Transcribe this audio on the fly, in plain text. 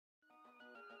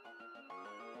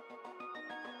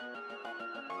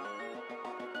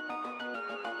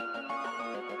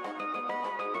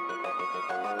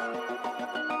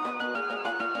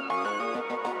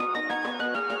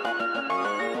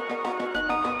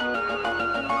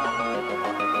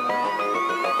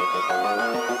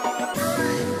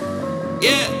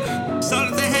Yeah,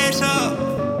 Sonic the Hedgehog.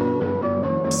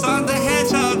 Sonic the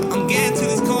Hedgehog. I'm getting to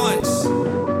these coins.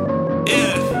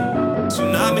 Yeah,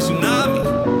 Tsunami, Tsunami.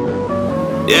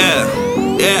 Yeah,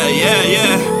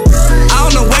 yeah. I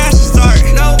don't know where I should start.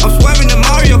 No, I'm swerving in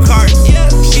Mario Kart. Yeah.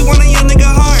 She want a young nigga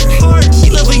heart. She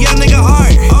love a young nigga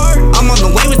heart. I'm on the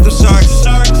way with them sharks.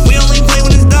 We only play when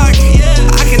it's dark. Yeah.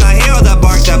 I cannot hear all that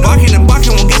bark. That barking and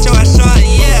barking won't get your ass shot.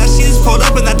 Yeah, she just pulled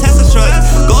up in that Tesla truck.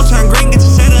 Gold turn green, get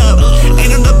your set up.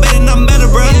 Ain't no debating, I'm better,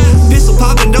 bruh. Pistol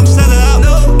popping, don't set it up.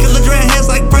 Killer dread heads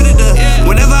like Predator.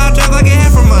 Whenever I drive, I get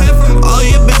head from her. All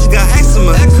your bitches got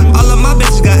eczema. All of my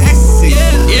bitches got ecstasy.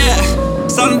 Yeah.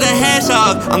 Sonic the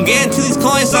Hedgehog, I'm getting to these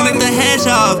coins. Sonic the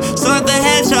Hedgehog, Sonic the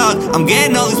Hedgehog, I'm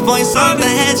getting all these points. Sonic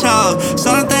the Hedgehog,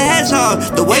 Sonic the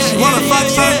Hedgehog, the way she wanna fuck.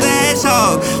 Sonic the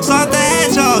Hedgehog, Sonic the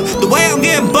Hedgehog, the way I'm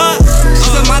getting bucked. She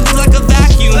said my dick like a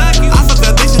vacuum. I fuck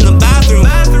that bitch in the bathroom.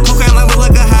 Cocaine line look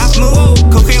like a half moon.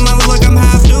 Cocaine line look like I'm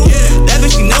half doomed. That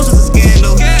bitch she knows it's a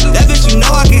scandal. That bitch you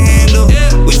know I can handle.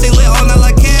 We stay lit all night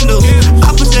like candles.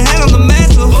 I put your head on the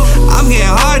mantle. I'm getting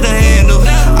hard to handle.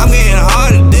 I'm getting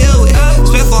hard to deal with.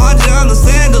 Spent 400 on the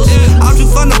sandals. I'm too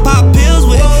fun to pop pills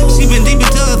with. She been deep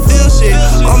until it feels shit.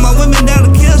 All my women down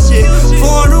to kill shit.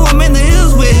 Foreign who I'm in the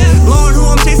hills with. Lord who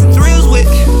I'm chasing thrills with.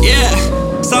 Yeah.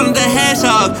 Sonic the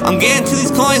Hedgehog, I'm getting to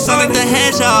these coins. Sonic the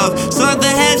Hedgehog, Sonic the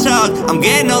Hedgehog, I'm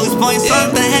getting all these points.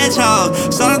 Sonic the Hedgehog,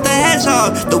 Sonic the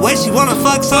Hedgehog, the way she wanna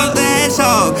fuck. Sonic the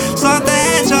Hedgehog, Sonic the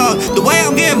Hedgehog, the way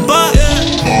I'm getting bucked.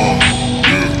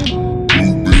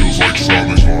 Blue bills like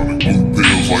Sonic on it. Blue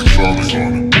bills like Sonic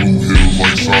on it. Blue hills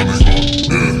like Sonic on it.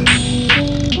 Yeah.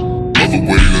 Love the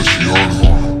way that she on it.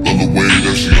 Love the way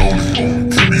that she on it.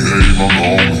 Can't behave, I'm the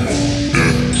only.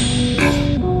 Yeah.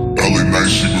 LA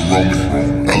nights she been roaming.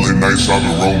 LA nights I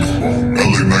been roaming.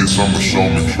 LA nights I'ma show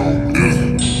me.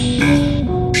 Yeah.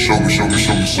 Show me something.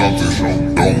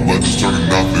 Don't let this turn to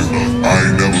nothing. I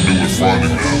ain't never do it funny.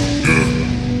 Yeah.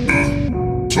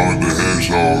 Sonic the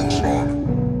Hedgehog.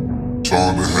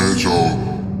 Sonic the Hedgehog.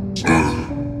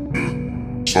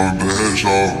 Sonic the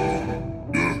Hedgehog.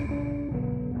 Yeah.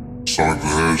 Sonic the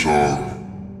Hedgehog.